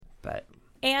but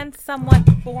and somewhat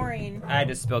boring. I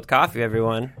just spilled coffee,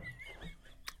 everyone.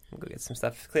 I'll go get some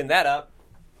stuff, clean that up.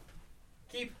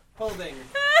 Keep holding.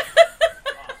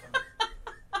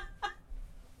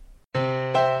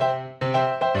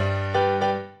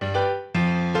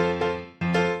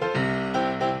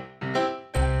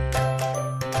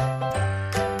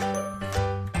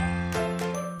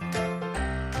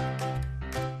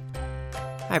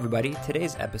 Hi everybody,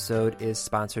 today's episode is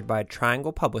sponsored by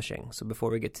Triangle Publishing. So before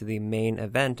we get to the main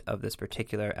event of this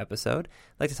particular episode,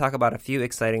 I'd like to talk about a few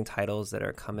exciting titles that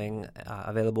are coming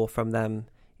available from them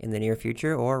in the near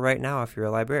future or right now if you're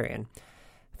a librarian.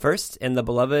 First, in the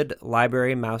beloved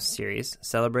Library Mouse series,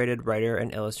 celebrated writer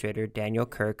and illustrator Daniel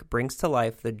Kirk brings to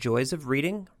life the joys of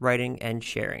reading, writing, and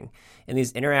sharing. In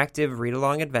these interactive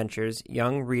read-along adventures,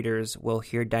 young readers will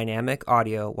hear dynamic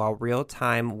audio while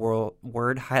real-time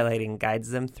word highlighting guides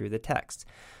them through the text.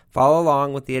 Follow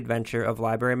along with the adventure of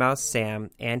Library Mouse Sam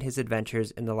and his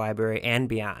adventures in the library and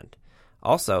beyond.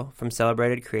 Also, from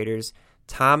celebrated creators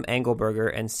Tom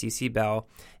Engelberger and Cece Bell,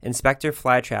 Inspector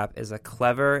Flytrap is a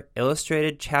clever,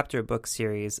 illustrated chapter book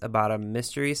series about a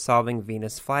mystery-solving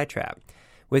Venus flytrap.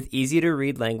 With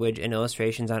easy-to-read language and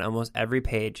illustrations on almost every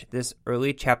page, this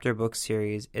early chapter book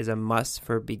series is a must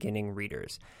for beginning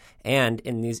readers. And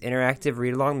in these interactive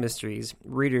read-along mysteries,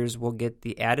 readers will get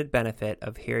the added benefit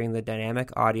of hearing the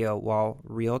dynamic audio while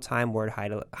real-time word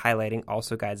highlighting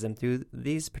also guides them through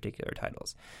these particular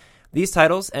titles. These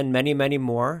titles and many, many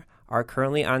more are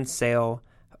currently on sale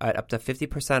at up to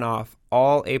 50% off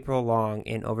all April long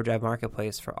in Overdrive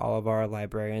Marketplace for all of our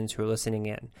librarians who are listening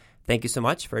in. Thank you so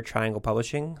much for Triangle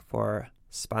Publishing for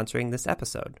sponsoring this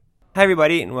episode. Hi,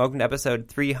 everybody, and welcome to episode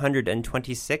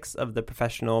 326 of the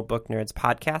Professional Book Nerds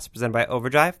podcast presented by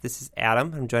Overdrive. This is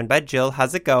Adam. I'm joined by Jill.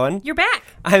 How's it going? You're back.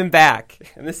 I'm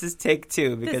back, and this is take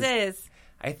two because This is.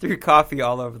 I threw coffee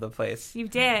all over the place. You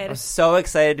did. I was so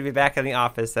excited to be back in the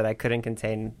office that I couldn't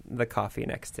contain the coffee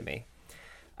next to me.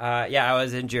 I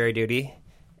was in jury duty,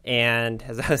 and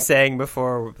as I was saying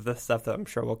before, the stuff that I'm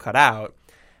sure we'll cut out,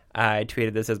 I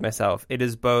tweeted this as myself. It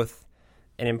is both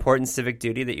an important civic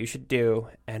duty that you should do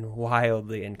and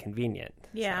wildly inconvenient.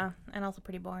 Yeah, and also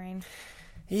pretty boring.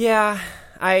 Yeah,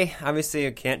 I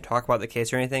obviously can't talk about the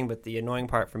case or anything, but the annoying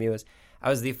part for me was I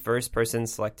was the first person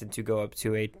selected to go up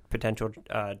to a potential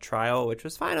trial, which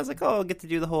was fine. I was like, I'll get to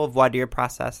do the whole voir dire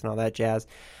process and all that jazz.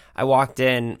 I walked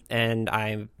in, and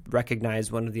I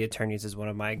recognized one of the attorneys as one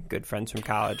of my good friends from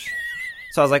college.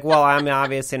 So I was like, well, I'm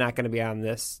obviously not going to be on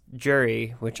this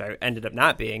jury, which I ended up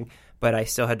not being, but I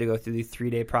still had to go through the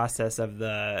 3-day process of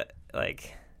the,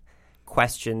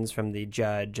 questions from the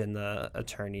judge and the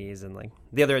attorneys. And,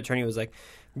 the other attorney was like,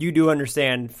 you do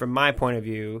understand, from my point of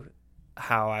view,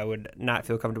 how I would not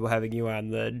feel comfortable having you on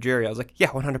the jury. I was like, yeah,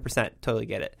 100%, totally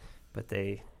get it. But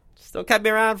they still kept me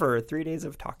around for 3 days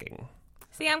of talking.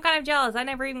 See, I'm kind of jealous. I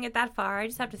never even get that far. I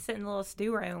just have to sit in the little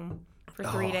stew room for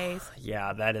 3 days.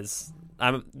 Yeah, that is...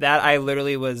 I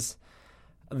literally was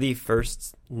the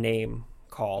first name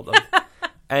called.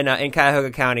 And in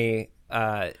Cuyahoga County,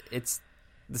 it's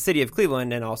the city of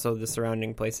Cleveland and also the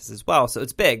surrounding places as well. So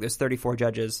it's big. There's 34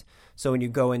 judges. So when you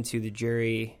go into the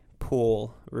jury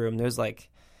pool room, there's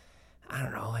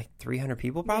 300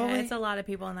 people probably. Yeah, it's a lot of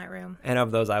people in that room. And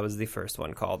of those, I was the first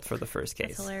one called for the first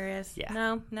case. That's hilarious.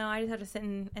 Yeah. No, I just have to sit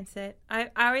and sit.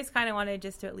 I always kind of wanted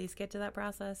just to at least get to that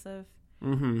process of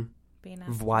being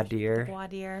a voir dire. Voir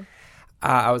dire.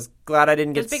 I was glad I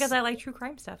didn't get... Just because I like true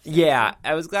crime stuff. So. Yeah,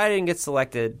 I was glad I didn't get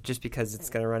selected just because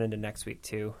it's going to run into next week,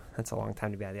 too. That's a long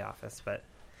time to be out of the office. But,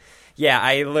 yeah,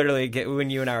 I literally get... When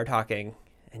you and I were talking,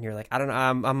 and you're like, I don't know,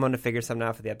 I'm going to figure something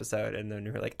out for the episode. And then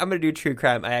you were like, I'm going to do true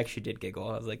crime. I actually did giggle.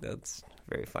 I was like, that's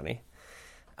very funny.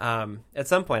 At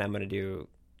some point, I'm going to do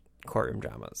courtroom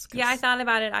dramas. Yeah, I thought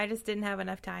about it. I just didn't have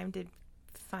enough time to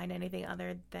find anything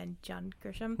other than John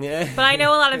Grisham. Yeah. But I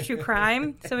know a lot of true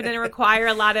crime, so it didn't require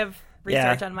a lot of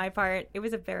research on my part. It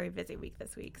was a very busy week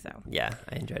this week, so. Yeah,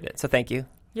 I enjoyed it. So thank you.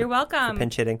 You're welcome. For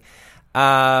pinch hitting.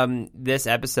 This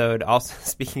episode, also,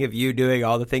 speaking of you doing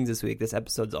all the things this week, this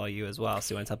episode's all you as well.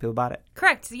 So you want to tell people about it?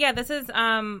 Correct. Yeah, this is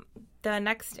the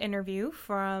next interview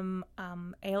from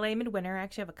ALA Midwinter. I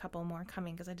actually have a couple more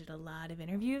coming because I did a lot of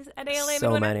interviews at ALA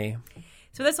Midwinter. So many.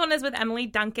 So this one is with Emily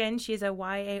Duncan. She's a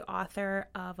YA author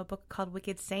of a book called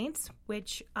Wicked Saints,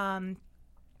 which when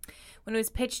it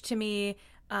was pitched to me,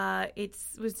 it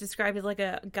was described as like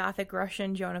a gothic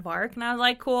Russian Joan of Arc. And I was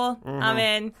like, cool, I'm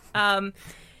in.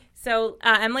 So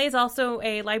Emily is also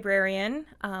a librarian,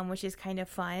 which is kind of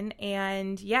fun.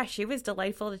 And yeah, she was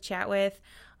delightful to chat with.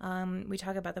 We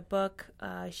talk about the book.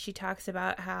 She talks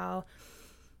about how,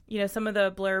 some of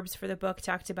the blurbs for the book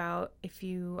talked about if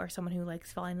you are someone who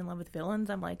likes falling in love with villains.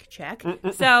 I'm like, check.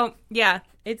 So, yeah,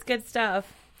 it's good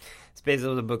stuff. It's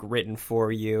basically a book written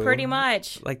for you. Pretty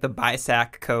much. Like the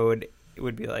BISAC code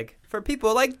would be like, for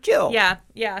people like Jill. Yeah.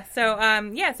 So,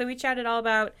 so we chatted all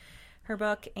about her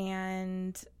book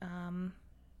and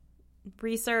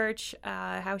research,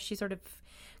 how she sort of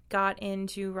got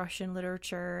into Russian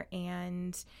literature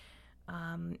and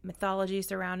mythology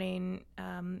surrounding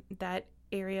that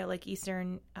area, like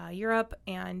Eastern Europe,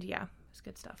 and it's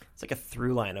good stuff. It's like a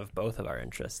through line of both of our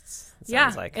interests.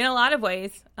 Sounds like in a lot of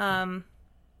ways.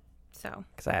 So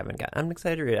because I'm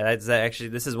excited to read it. Actually,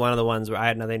 this is one of the ones where I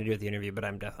had nothing to do with the interview, but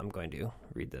I'm going to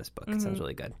read this book. It sounds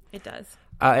really good. It does.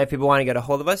 If people want to get a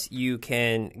hold of us, you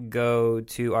can go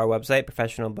to our website,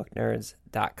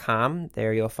 professionalbooknerds.com.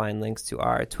 There you'll find links to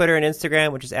our Twitter and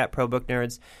Instagram, which is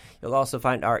 @ProBookNerds. You'll also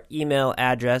find our email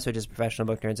address, which is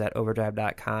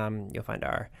professionalbooknerds@overdrive.com. You'll find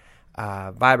our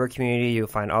Viber community. You'll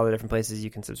find all the different places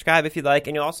you can subscribe if you'd like.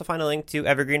 And you'll also find a link to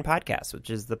Evergreen Podcasts, which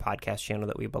is the podcast channel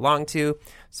that we belong to.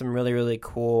 Some really, really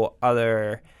cool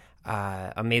other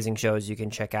amazing shows you can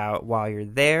check out while you're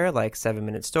there, like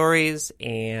 7-Minute Stories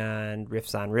and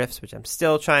Riffs on Riffs, which I'm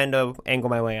still trying to angle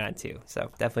my way onto.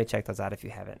 So definitely check those out if you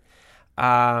haven't.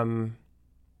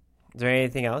 Is there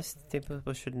anything else you think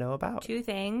people should know about? 2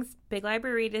 things. Big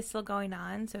Library Read is still going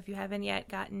on, so if you haven't yet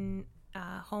gotten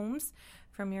homes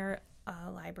from your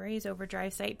library's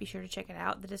Overdrive site, be sure to check it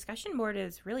out. The discussion board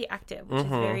is really active, which is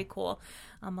very cool.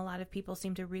 A lot of people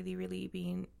seem to really, really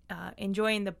be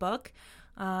enjoying the book.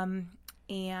 And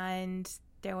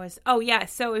there was,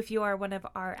 so if you are one of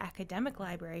our academic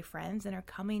library friends and are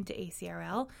coming to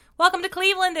ACRL, welcome to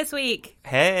Cleveland this week.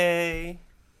 Hey!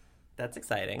 That's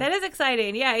exciting. That is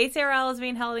exciting. Yeah, ACRL is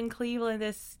being held in Cleveland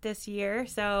this year,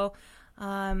 so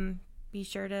be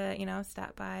sure to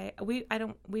stop by. We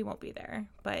won't be there,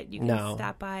 but you can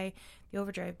stop by the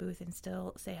Overdrive booth and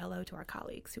still say hello to our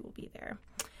colleagues who will be there.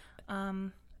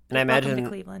 And I imagine to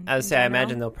Cleveland. I would say I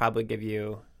imagine they'll probably give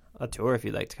you a tour if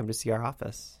you'd like to come to see our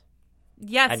office.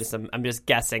 Yes, I'm just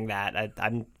guessing that.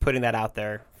 I'm putting that out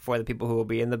there for the people who will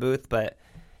be in the booth, but.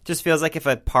 Just feels like if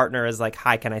a partner is like,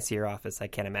 hi, can I see your office? I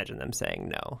can't imagine them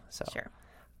saying no. So, sure.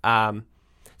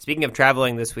 Speaking of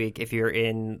traveling this week, if you're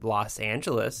in Los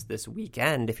Angeles this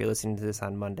weekend, if you're listening to this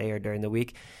on Monday or during the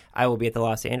week, I will be at the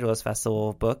Los Angeles Festival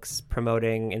of Books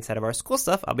promoting, instead of our school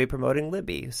stuff, I'll be promoting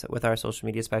Libby with our social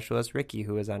media specialist, Ricky,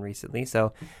 who was on recently.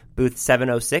 So booth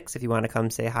 706, if you want to come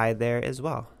say hi there as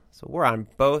well. So we're on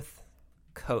both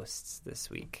coasts this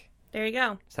week. There you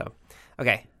go. So,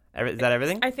 okay. Is that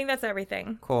everything? I think that's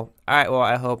everything. Cool. All right. Well,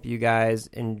 I hope you guys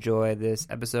enjoy this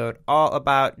episode all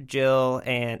about Jill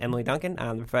and Emily Duncan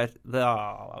on the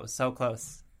I was so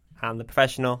close. On the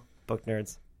Professional Book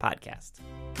Nerds podcast.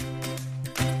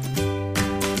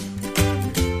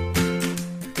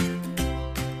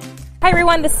 Hi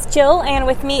everyone, this is Jill, and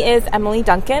with me is Emily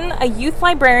Duncan, a youth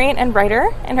librarian and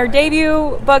writer, and her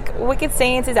debut book, Wicked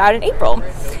Saints, is out in April.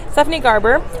 Stephanie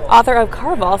Garber, author of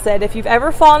Carval, said, if you've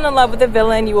ever fallen in love with a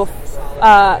villain, you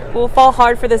will fall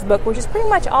hard for this book, which is pretty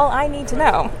much all I need to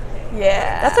know.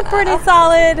 Yeah. That's a pretty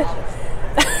solid...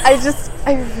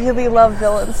 I really love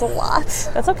villains a lot.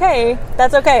 That's okay.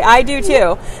 I do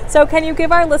too. So can you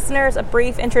give our listeners a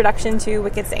brief introduction to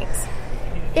Wicked Saints?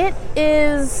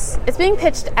 It's being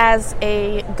pitched as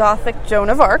a gothic Joan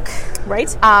of Arc.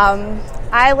 Right.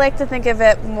 I like to think of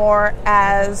it more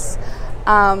as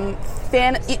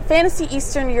fantasy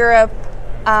Eastern Europe,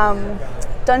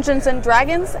 Dungeons and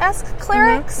Dragons-esque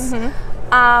clerics,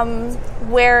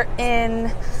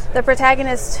 wherein the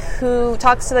protagonist who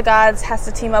talks to the gods has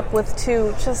to team up with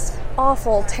 2 just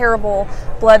awful, terrible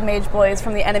blood mage boys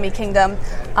from the enemy kingdom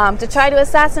to try to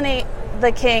assassinate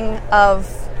the king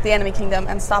of the enemy kingdom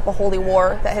and stop a holy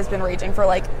war that has been raging for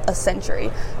like a century.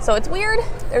 So it's weird.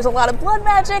 There's a lot of blood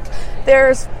magic.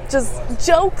 There's just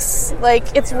jokes.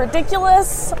 Like, it's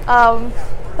ridiculous. But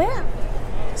yeah.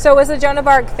 So was the Joan of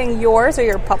Arc thing yours or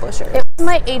your publisher? It was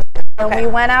my agent. When we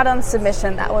went out on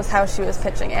submission, that was how she was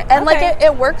pitching it. And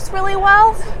it works really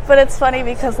well, but it's funny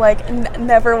because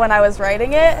never when I was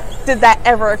writing it did that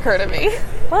ever occur to me.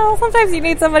 Well, sometimes you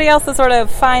need somebody else to sort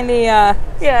of find the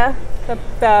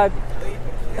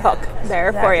hook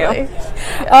there for you.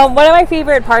 Yeah. One of my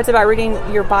favorite parts about reading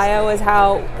your bio is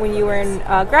how when you were in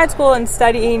grad school and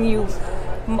studying, you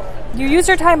used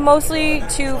your time mostly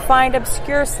to find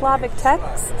obscure Slavic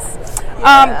texts.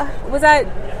 Was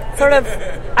that sort of,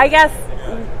 I guess,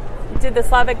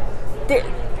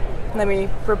 let me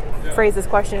rephrase this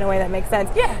question in a way that makes sense.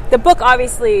 Yeah. The book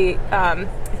obviously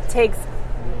takes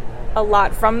a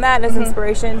lot from that as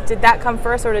inspiration. Did that come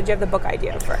first, or did you have the book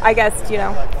idea first? I guess,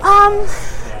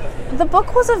 The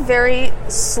book was a very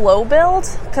slow build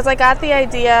because I got the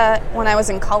idea when I was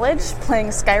in college playing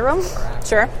Skyrim.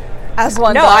 Sure. As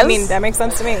one No, does. I mean, that makes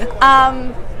sense to me.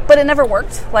 But it never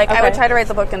worked. Like, I would Okay. try to write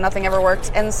the book and nothing ever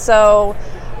worked. And so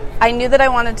I knew that I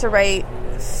wanted to write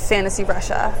fantasy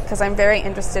Russia because I'm very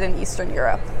interested in Eastern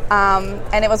Europe.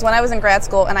 And it was when I was in grad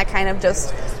school and I kind of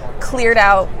just cleared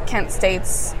out Kent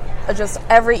State's, just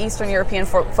every Eastern European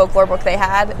folklore book they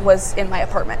had was in my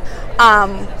apartment.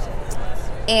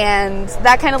 And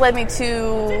that kind of led me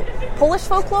to Polish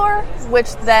folklore,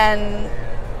 which then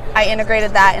I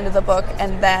integrated that into the book,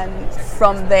 and then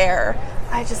from there,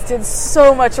 I just did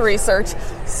so much research,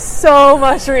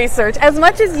 as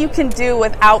much as you can do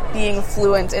without being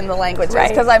fluent in the languages, Right.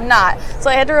 because I'm not. So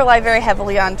I had to rely very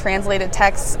heavily on translated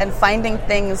texts and finding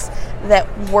things that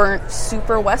weren't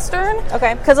super Western.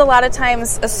 Okay. Because a lot of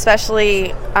times,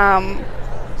 especially,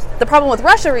 the problem with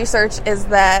Russia research is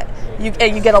that you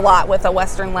get a lot with a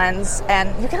Western lens,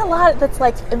 and you get a lot that's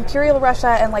like Imperial Russia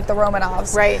and like the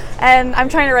Romanovs. Right. And I'm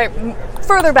trying to write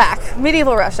further back,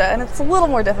 medieval Russia, and it's a little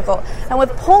more difficult. And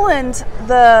with Poland,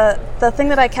 the thing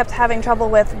that I kept having trouble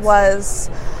with was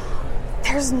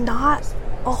there's not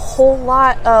a whole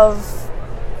lot of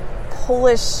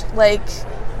Polish, like,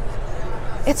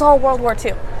 it's all World War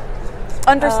II.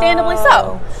 Understandably so.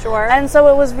 Oh, sure. And so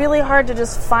it was really hard to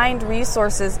just find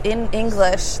resources in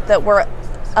English that were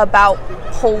about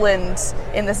Poland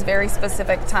in this very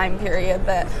specific time period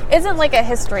that isn't like a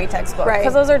history textbook. Right.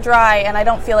 Because those are dry and I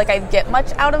don't feel like I'd get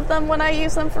much out of them when I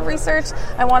use them for research.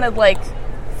 I wanted like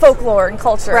folklore and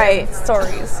culture Right. and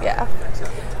stories. Yeah.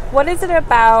 What is it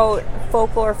about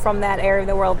folklore from that area of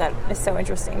the world that is so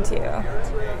interesting to you?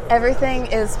 Everything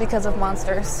is because of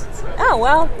monsters. Oh,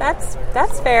 well,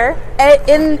 that's fair.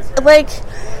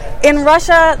 In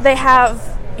Russia, they have,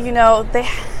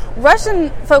 Russian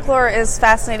folklore is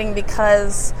fascinating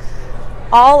because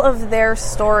all of their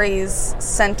stories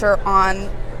center on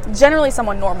generally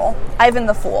someone normal. Ivan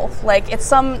the Fool. Like, it's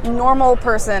some normal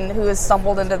person who has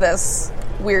stumbled into this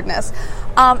weirdness.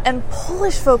 And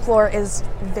Polish folklore is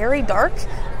very dark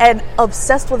and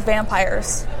obsessed with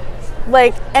vampires.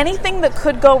 Like, anything that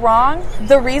could go wrong,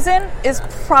 the reason is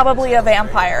probably a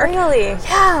vampire. Really?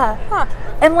 Yeah. Huh.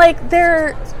 And like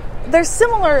they're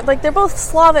similar, like they're both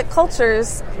Slavic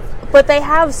cultures, but they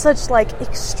have such like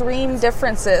extreme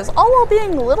differences, all while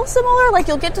being a little similar. Like,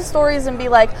 you'll get to stories and be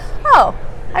like, oh,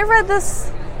 I read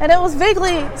this and it was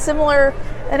vaguely similar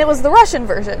and it was the Russian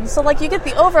version. So like you get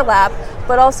the overlap,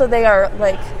 but also they are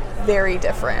like very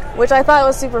different, which I thought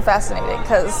was super fascinating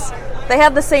because they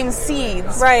have the same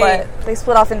seeds, Right. but they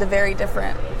split off into very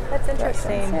different That's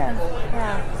interesting. directions.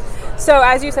 Yeah. So,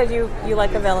 as you said, you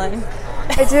like a villain.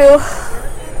 I do.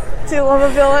 Do love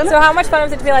a villain. So how much fun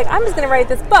was it to be like, I'm just going to write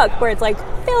this book where it's like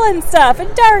villain stuff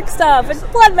and dark stuff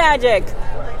and blood magic?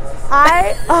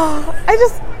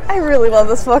 I really love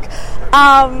this book.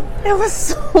 It was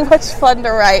so much fun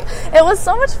to write. It was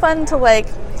so much fun to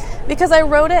because I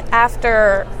wrote it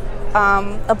after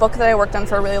a book that I worked on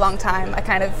for a really long time. I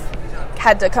kind of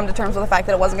had to come to terms with the fact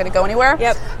that it wasn't going to go anywhere.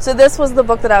 Yep. So this was the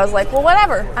book that I was like, well,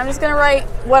 whatever. I'm just going to write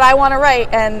what I want to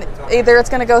write, and either it's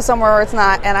going to go somewhere or it's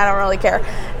not, and I don't really care.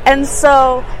 And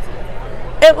so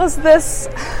it was this,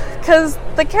 because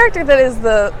the character that is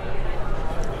the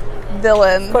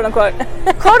villain, Quote unquote.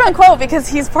 quote unquote, because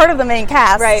he's part of the main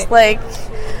cast. Right. Like,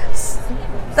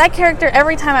 that character,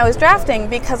 every time I was drafting,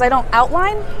 because I don't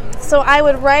outline, so I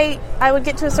would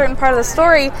get to a certain part of the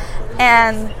story,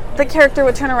 and the character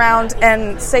would turn around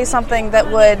and say something that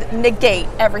would negate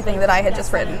everything that I had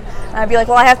just written. And I'd be like,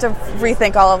 well, I have to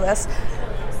rethink all of this.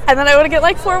 And then I would get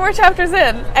 4 more chapters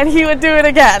in, and he would do it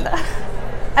again.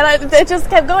 And it just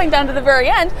kept going down to the very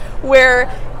end, where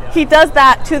he does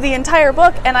that to the entire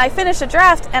book, and I finish a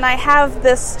draft, and I have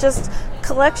this just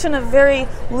collection of very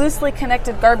loosely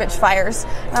connected garbage fires.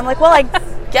 And I'm like, well, I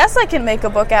guess I can make a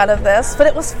book out of this. But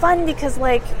it was fun because,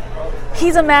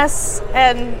 he's a mess,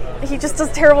 and he just does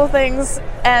terrible things.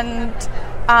 And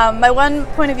my one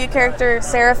point of view character,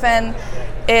 Seraphin,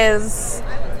 is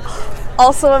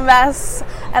also a mess.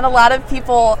 And a lot of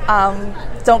people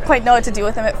don't quite know what to do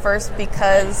with him at first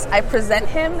because I present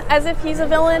him as if he's a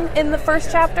villain in the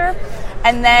first chapter.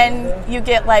 And then you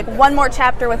get one more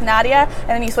chapter with Nadia, and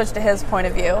then you switch to his point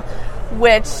of view.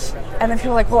 And then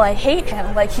people are like, well, I hate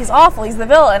him. He's awful. He's the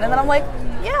villain. And then I'm like,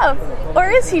 yeah, or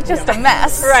is he just a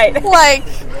mess? Right.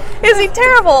 Is he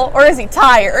terrible or is he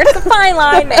tired? It's a fine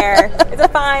line there. It's a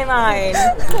fine line.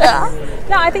 Yeah.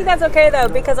 No, I think that's okay, though,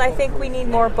 because I think we need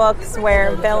more books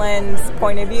where villain's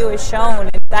point of view is shown.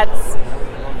 And that's,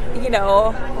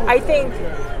 I think,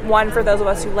 one, for those of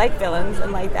us who like villains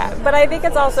and like that. But I think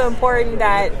it's also important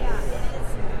that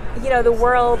the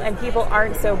world and people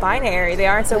aren't so binary. They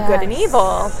aren't so good and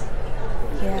evil.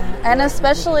 Yeah, and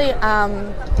especially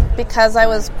because I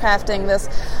was crafting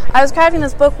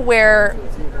this book where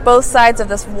both sides of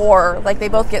this war, like, they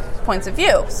both get points of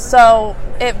view. So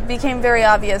it became very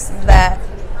obvious that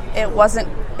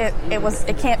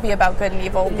it can't be about good and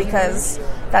evil, because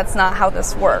that's not how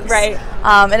this works. Right.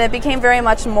 And it became very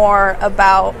much more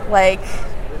about, like,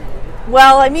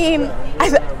 well, I mean,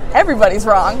 everybody's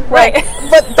wrong, right?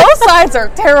 But both sides are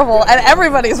terrible, and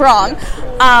everybody's wrong.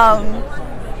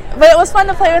 But it was fun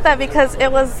to play with that, because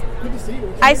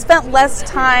I spent less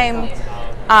time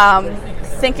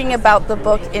thinking about the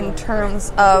book in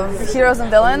terms of heroes and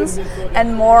villains,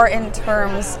 and more in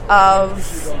terms of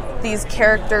these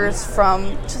characters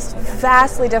from just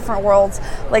vastly different worlds.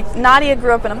 Like, Nadia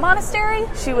grew up in a monastery.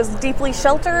 She was deeply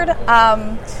sheltered.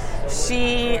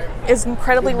 She is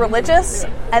incredibly religious.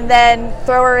 And then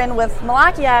throw her in with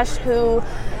Malakiash, who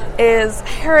is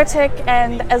heretic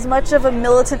and as much of a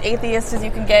militant atheist as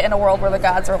you can get in a world where the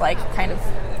gods are, like, kind of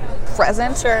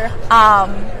present. Sure.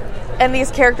 And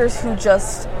these characters who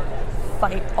just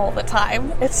fight all the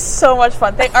time. It's so much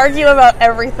fun. They argue about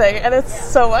everything, and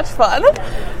it's so much fun.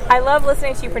 I love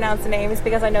listening to you pronounce the names,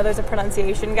 because I know there's a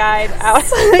pronunciation guide out.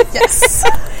 Yes.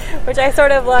 Which I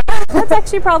sort of love. That's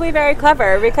actually probably very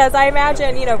clever, because I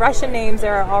imagine, Russian names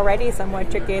are already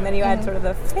somewhat tricky, and then you add sort of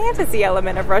the fantasy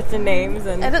element of Russian names.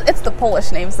 And it's the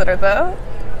Polish names that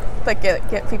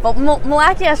get people.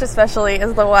 Malakiash especially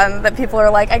is the one that people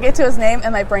are like, I get to his name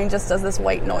and my brain just does this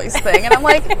white noise thing, and I'm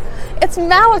like, it's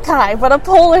Malachi, but a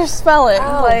Polish spelling.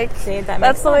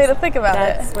 That's the way to think about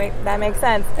it. That makes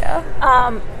sense. Yeah.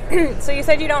 So you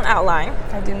said you don't outline.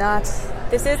 I do not.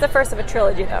 This is the first of a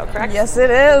trilogy, though, correct? Yes, it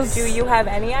is. Do you have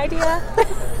any idea?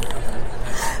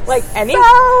 Like, any?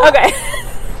 Okay.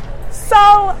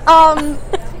 So,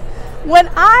 when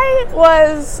I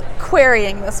was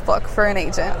querying this book for an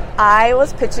agent, I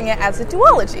was pitching it as a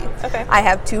duology. Okay. I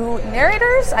have two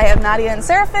narrators. I have Nadia and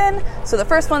Seraphin. So the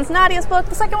first one's Nadia's book.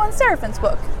 The second one's Seraphin's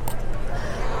book.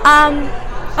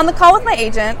 On the call with my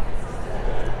agent,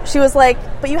 she was like,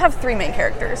 but you have three main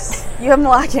characters. You have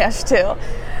Malakiash, too.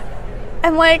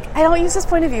 And, like, I don't use his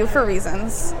point of view for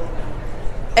reasons.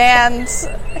 And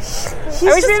I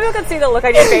wish people could see the look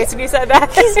on your face when you said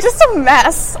that. He's just a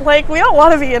mess. Like, we don't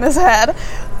want to be in his head.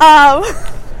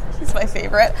 He's my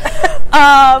favorite.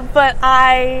 But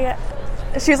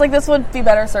she was like, this would be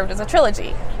better served as a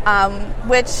trilogy,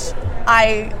 which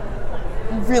I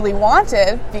really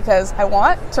wanted, because I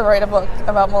want to write a book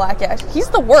about Malakiash. He's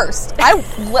the worst.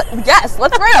 Yes,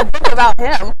 let's write a book about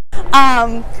him.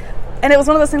 And it was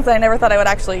one of those things that I never thought I would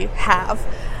actually have.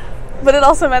 But it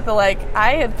also meant that, like,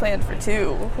 I had planned for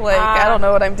two. Like, I don't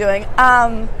know what I'm doing.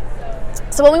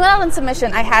 So when we went out on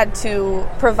submission, I had to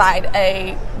provide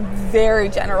a very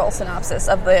general synopsis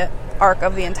of the arc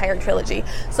of the entire trilogy.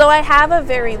 So I have a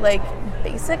very, like,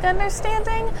 basic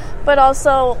understanding, but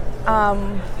also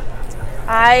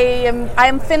I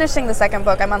am finishing the second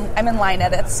book. I'm in line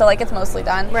edits, so, like, it's mostly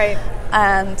done. Right.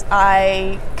 And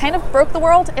I kind of broke the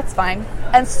world. It's fine.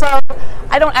 And so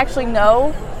I don't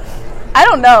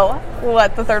know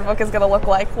what the third book is going to look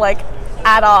like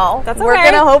at all. That's We're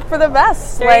okay. going to hope for the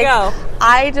best. There you go.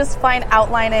 I just find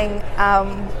outlining,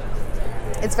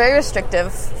 it's very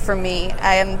restrictive for me,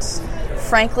 and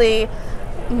frankly,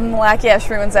 Malakiash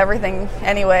ruins everything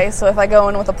anyway, so if I go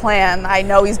in with a plan, I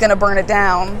know he's going to burn it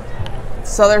down,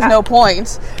 so there's no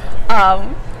point.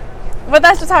 But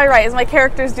that's just how I write, is my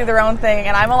characters do their own thing,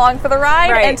 and I'm along for the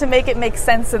ride, and to make it make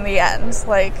sense in the end.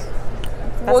 Like,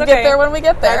 we'll get there when we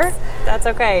get there. That's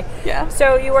okay. Yeah.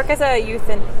 So you work as a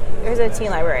teen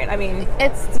librarian. I mean,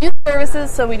 it's youth services,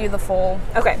 so we do the full.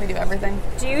 Okay. We do everything.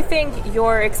 Do you think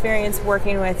your experience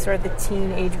working with sort of the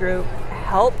teen age group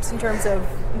helped in terms of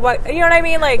what, you know what I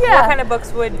mean? Like, what kind of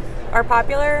books are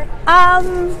popular? I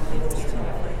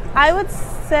would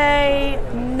say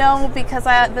no, because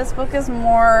this book is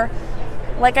more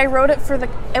like, I wrote it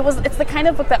it's the kind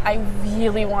of book that I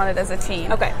really wanted as a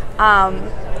teen. Okay.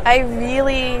 I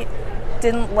really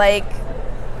didn't like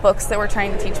books that were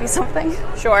trying to teach me something.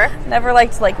 Sure. Never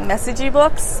liked, like, messagey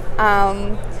books.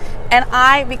 And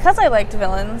because I liked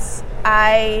villains,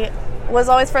 I was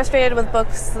always frustrated with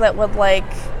books that would, like,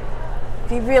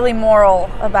 be really moral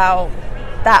about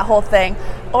that whole thing.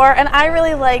 And I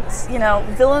really liked,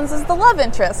 villains as the love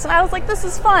interest. And I was like, this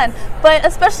is fun. But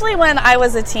especially when I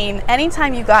was a teen,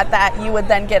 anytime you got that, you would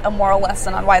then get a moral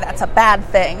lesson on why that's a bad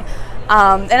thing.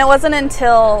 And it wasn't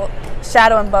until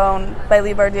Shadow and Bone by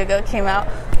Leigh Bardugo came out,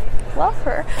 love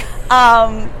her,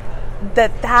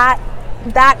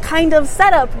 that kind of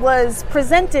setup was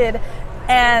presented,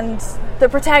 and the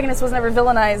protagonist was never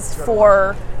villainized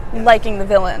for liking the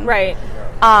villain. Right.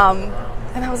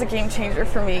 And that was a game changer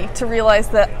for me to realize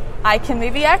that I can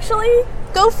maybe actually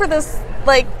go for this,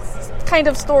 like, kind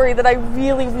of story that I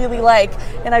really, really like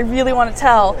and I really want to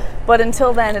tell. But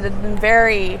until then, it had been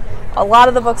a lot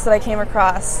of the books that I came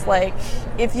across, like,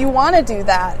 if you want to do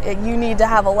that, you need to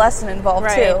have a lesson involved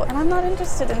too. And I'm not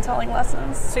interested in telling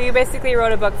lessons. So you basically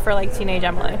wrote a book for, like, teenage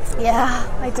Emily. Yeah,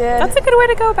 I did. That's a good way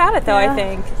to go about it, though, I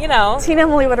think. You know. Teen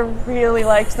Emily would have really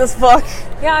liked this book.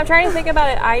 Yeah, I'm trying to think about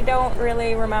it. I don't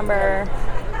really remember.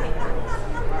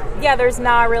 Yeah, there's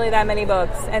not really that many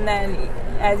books. And then,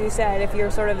 as you said, if you're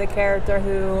sort of the character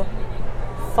who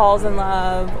falls in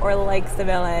love or likes the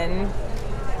villain,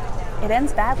 it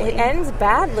ends badly. It ends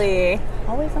badly.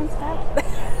 Always ends badly.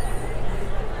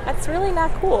 That's really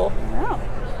not cool. No.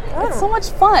 It's so much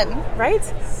fun. Right?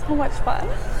 So much fun.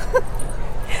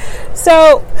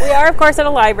 So, we are, of course, at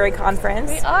a library conference.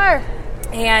 We are.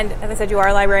 And, as I said, you are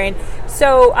a librarian.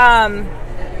 So, I'm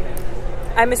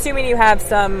assuming you have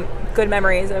some good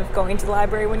memories of going to the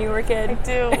library when you were a kid. I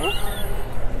do.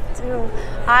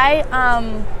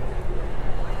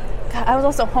 I was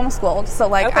also homeschooled, so,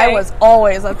 like, I was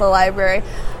always at the library.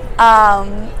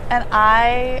 And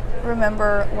I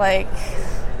remember, like,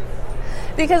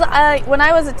 because when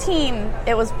I was a teen,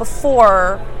 it was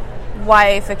before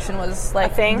YA fiction was,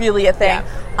 like, really a thing.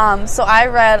 Yeah. So I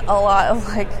read a lot of,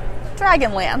 like,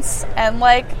 Dragonlance and,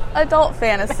 like, adult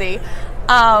fantasy.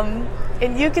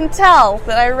 And you can tell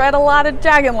that I read a lot of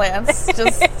Dragonlance.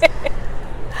 Just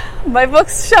my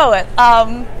books show it.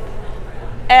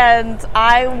 And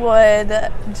I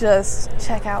would just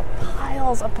check out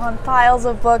piles upon piles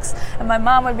of books, and my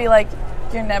mom would be like,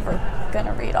 "You're never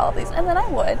gonna read all these," and then I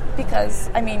would, because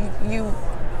I mean,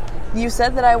 you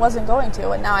said that I wasn't going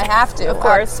to, and now I have to, of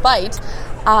course, spite.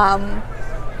 And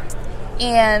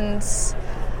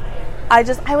I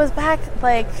was back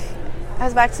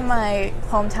to my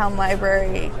hometown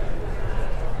library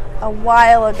a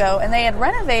while ago, and they had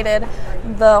renovated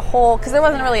the whole, because there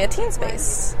wasn't really a teen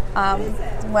space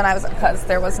when I was, because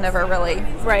there was never really,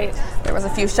 there was a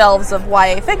few shelves of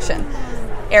YA fiction,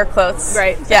 air quotes,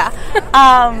 yeah.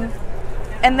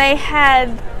 And they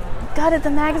had gutted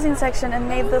the magazine section and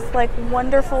made this, like,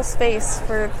 wonderful space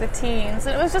for the teens.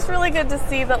 And it was just really good to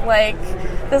see that, like,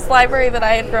 this library that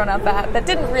I had grown up at that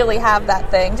didn't really have that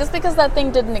thing, just because that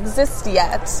thing didn't exist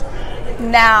yet,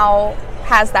 now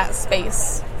has that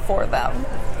space for them.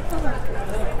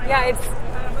 Yeah, it's,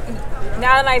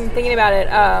 now that I'm thinking about it,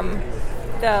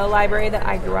 the library that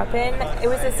I grew up in, it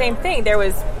was the same thing. There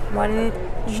was one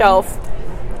shelf,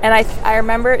 and I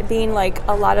remember it being, like,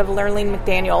 a lot of Lurleen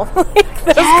McDaniel.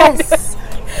 Yes!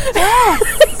 Yes!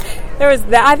 There was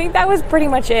that. I think that was pretty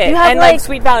much it. Had, and, like,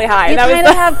 Sweet Valley High. You kind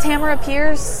of have Tamara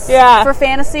Pierce for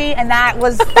fantasy, and that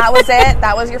was it.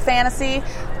 That was your fantasy.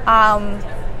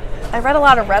 I read a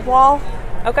lot of Redwall.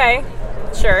 Okay.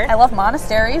 Sure. I love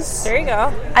monasteries. There you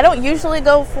go. I don't usually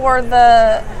go for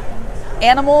the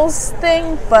animals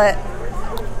thing, but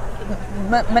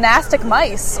monastic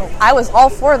mice, I was all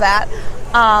for that.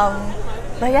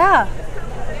 But yeah,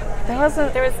 it was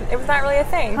not really a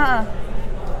thing.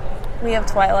 We have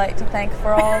Twilight to thank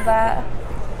for all of that.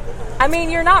 I mean,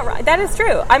 you're not right. That is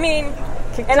true. I mean,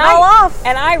 kicked it all off.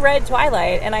 And I read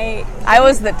Twilight, and I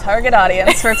was the target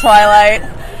audience for Twilight.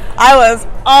 I was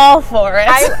all for it.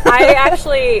 I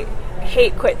actually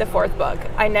quit the fourth book.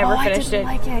 I never finished it.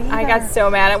 Like it I got so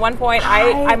mad at one point.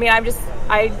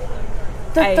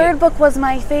 The third book was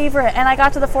my favorite, and I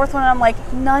got to the fourth one, and I'm like,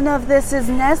 none of this is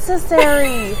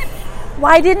necessary.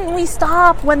 Why didn't we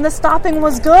stop when the stopping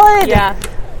was good? Yeah.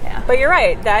 But you're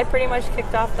right. That pretty much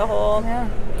kicked off the whole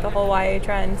YA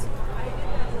trend.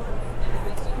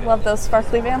 Love those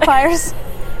sparkly vampires.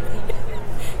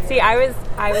 See, I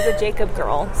was a Jacob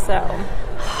girl, so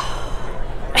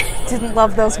didn't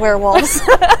love those werewolves.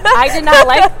 I did not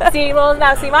like.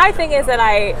 My thing is that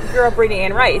I grew up reading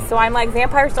Anne Rice, so I'm like,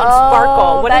 vampires don't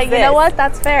sparkle. What is this? You know what?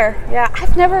 That's fair. Yeah,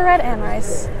 I've never read Anne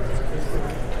Rice.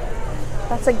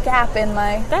 That's a gap in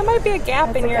my. That might be a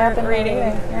gap in your reading.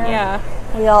 Yeah.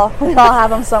 We all have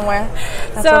them somewhere.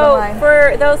 That's so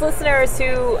for those listeners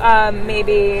who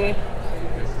maybe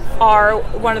are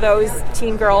one of those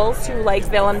teen girls who likes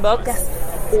villain books,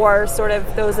 or sort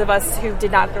of those of us who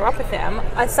did not grow up with them,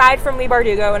 aside from Leigh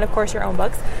Bardugo and of course your own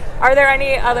books, are there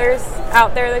any others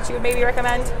out there that you would maybe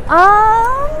recommend?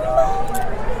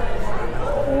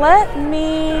 Let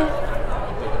me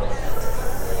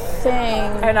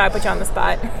think. I know I put you on the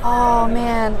spot. Oh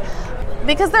man,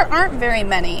 because there aren't very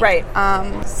many. Right.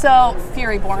 So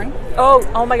Furyborn.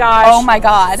 Oh my gosh. Oh my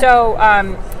god. So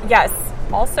yes.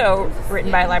 also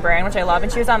written by a librarian, which I love,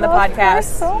 and she was on the Love her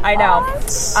podcast. so I know.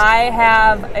 much. I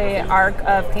have a arc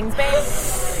of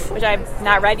Kingsbane, which I've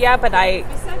not read yet, but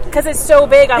because it's so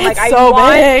big, I'm It's like, so I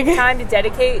want big. time to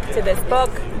dedicate to this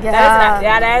book. Yeah.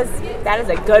 That is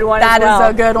a good one. That as well. is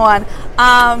a good one.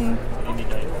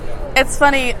 It's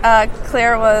funny,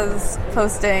 Claire was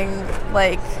posting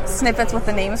like snippets with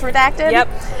the names redacted. Yep.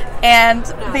 And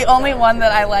the only one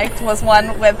that I liked was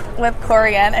one with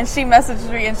Corianne, and she messaged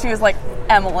me and she was like,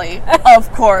 Emily,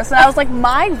 of course. And I was like,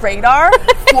 my radar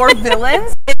for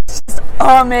villains is just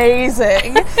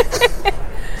amazing.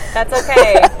 That's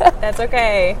okay. That's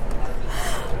okay.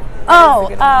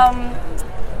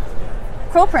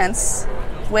 Cruel Prince,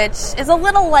 which is a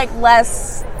little like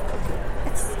less.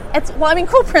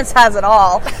 Cruel Prince has it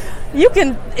all. You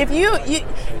can if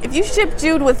you ship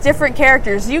Jude with different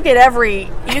characters, you get every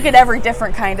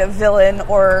different kind of villain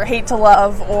or hate to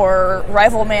love or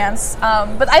rivalmance.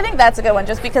 But I think that's a good one,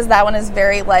 just because that one is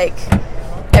very like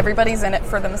everybody's in it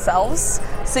for themselves,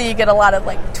 so you get a lot of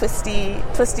like twisty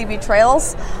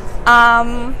betrayals.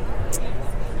 And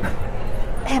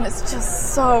it's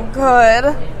just so good.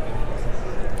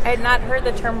 I had not heard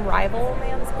the term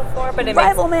rivalmans before, but it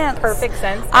Rivalmans. makes perfect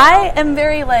sense. I am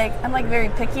very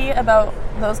picky about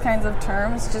those kinds of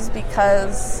terms, just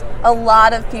because a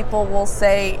lot of people will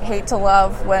say hate to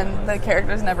love when the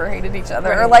characters never hated each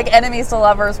other, or like enemies to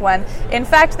lovers when in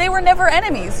fact they were never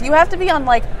enemies. You have to be on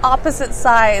like opposite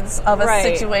sides of a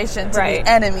situation to be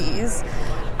enemies.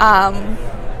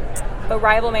 But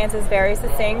rivalmans is very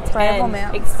succinct Rivalmans.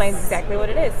 and explains exactly what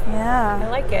it is. Yeah. I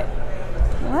like it.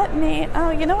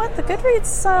 You know what? The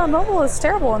Goodreads mobile is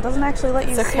terrible and doesn't actually let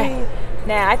you see.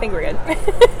 Nah, I think we're good.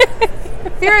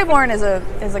 Furyborn is a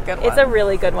good one. It's a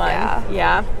really good one.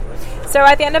 Yeah. So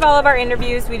at the end of all of our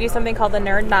interviews, we do something called the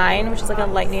Nerd 9, which is like a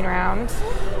lightning round.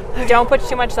 Don't put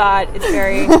too much thought. It's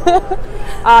very...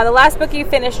 the last book you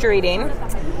finished reading?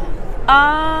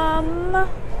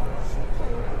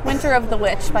 Winter of the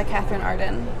Witch by Catherine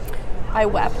Arden. I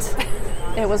wept.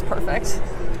 It was perfect.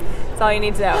 That's all you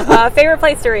need to know. Favorite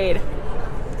place to read?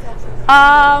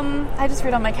 I just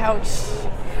read on my couch.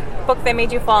 Book that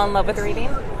made you fall in love with reading?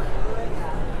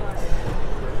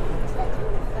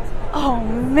 Oh,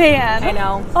 man. I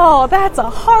know. Oh, that's a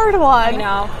hard one. I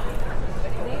know.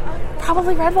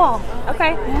 Probably Redwall.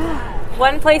 Okay. Yeah.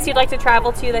 One place you'd like to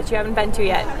travel to that you haven't been to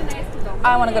yet?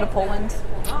 I want to go to Poland.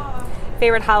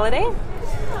 Favorite holiday?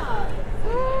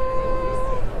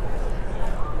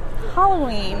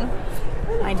 Halloween.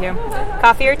 Mine too.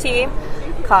 Coffee or tea?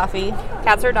 Coffee.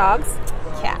 Cats or dogs?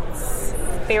 Cats.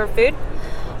 Favorite food?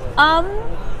 I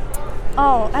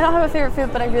don't have a favorite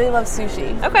food, but I really love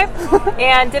sushi. Okay.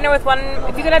 And dinner with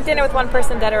if you could have dinner with one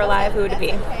person, dead or alive, who would it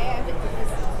be?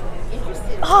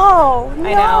 Oh, no.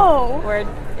 I know.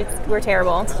 We're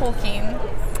terrible. Tolkien.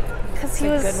 Because he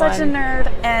was good such one. a nerd,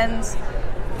 and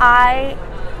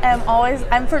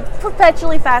I'm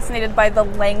perpetually fascinated by the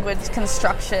language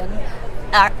construction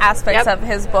aspects of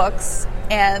his books.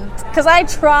 And because I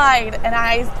tried, and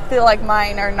I feel like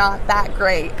mine are not that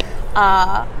great.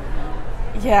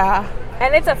 Yeah.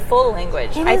 And it's a full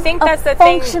language. It I is think a that's the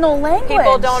functional thing language.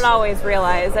 people don't always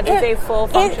realize, that it's a full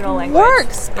functional language. It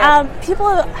works. Yep.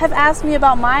 People have asked me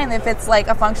about mine if it's like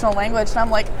a functional language, and I'm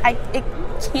like, it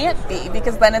can't be,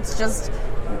 because then it's just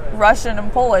Russian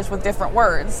and Polish with different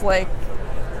words. Like,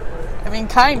 I mean,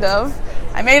 kind of.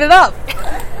 I made it up.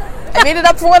 I made it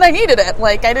up for when I needed it.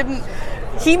 Like,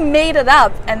 he made it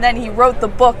up, and then he wrote the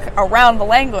book around the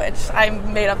language. I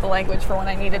made up the language for when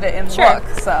I needed it in the book,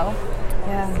 so...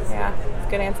 Yeah,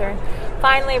 good answer.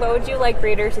 Finally, what would you like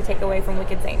readers to take away from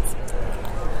Wicked Saints?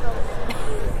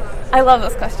 I love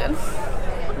this question,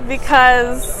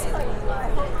 because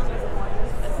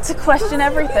to question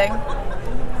everything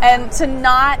and to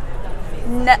not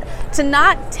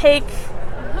take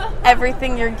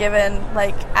everything you're given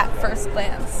like at first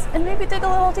glance, and maybe dig a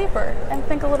little deeper and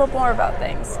think a little more about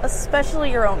things,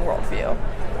 especially your own worldview,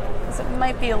 because it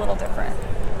might be a little different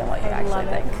than what you actually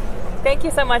think. Thank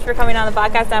you so much for coming on the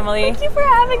podcast, Emily. Thank you for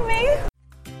having me.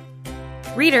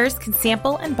 Readers can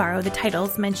sample and borrow the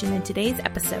titles mentioned in today's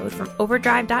episode from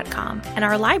Overdrive.com, and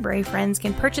our library friends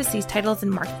can purchase these titles in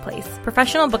Marketplace.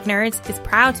 Professional Book Nerds is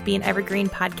proud to be an Evergreen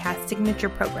Podcast signature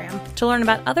program. To learn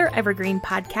about other Evergreen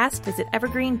podcasts, visit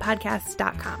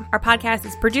evergreenpodcasts.com. Our podcast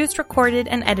is produced, recorded,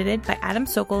 and edited by Adam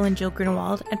Sokol and Jill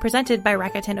Grunewald, and presented by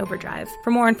Rakuten Overdrive. For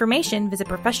more information, visit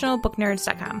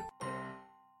professionalbooknerds.com.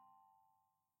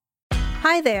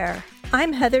 Hi there,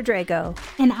 I'm Heather Drago.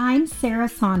 And I'm Sarah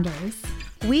Saunders.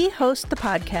 We host the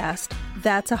podcast,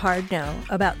 That's a Hard No,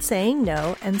 about saying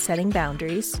no and setting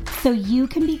boundaries. So you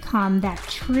can become that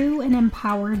true and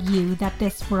empowered you that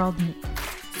this world needs.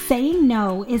 Saying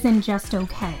no isn't just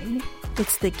okay.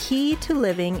 It's the key to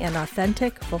living an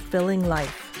authentic, fulfilling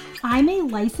life. I'm a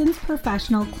licensed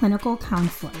professional clinical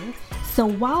counselor, so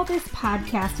while this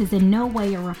podcast is in no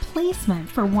way a replacement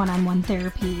for one-on-one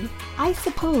therapy, I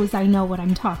suppose I know what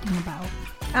I'm talking about.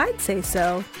 I'd say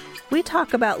so. We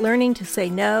talk about learning to say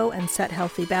no and set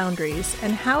healthy boundaries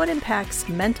and how it impacts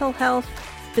mental health,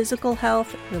 physical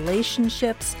health,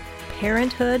 relationships,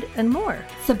 parenthood, and more.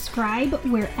 Subscribe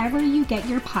wherever you get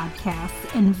your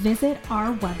podcasts and visit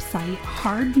our website,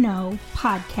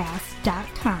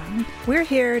 hardnopodcast.com. We're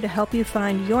here to help you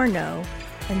find your no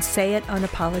and say it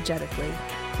unapologetically.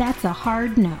 That's a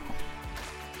hard no.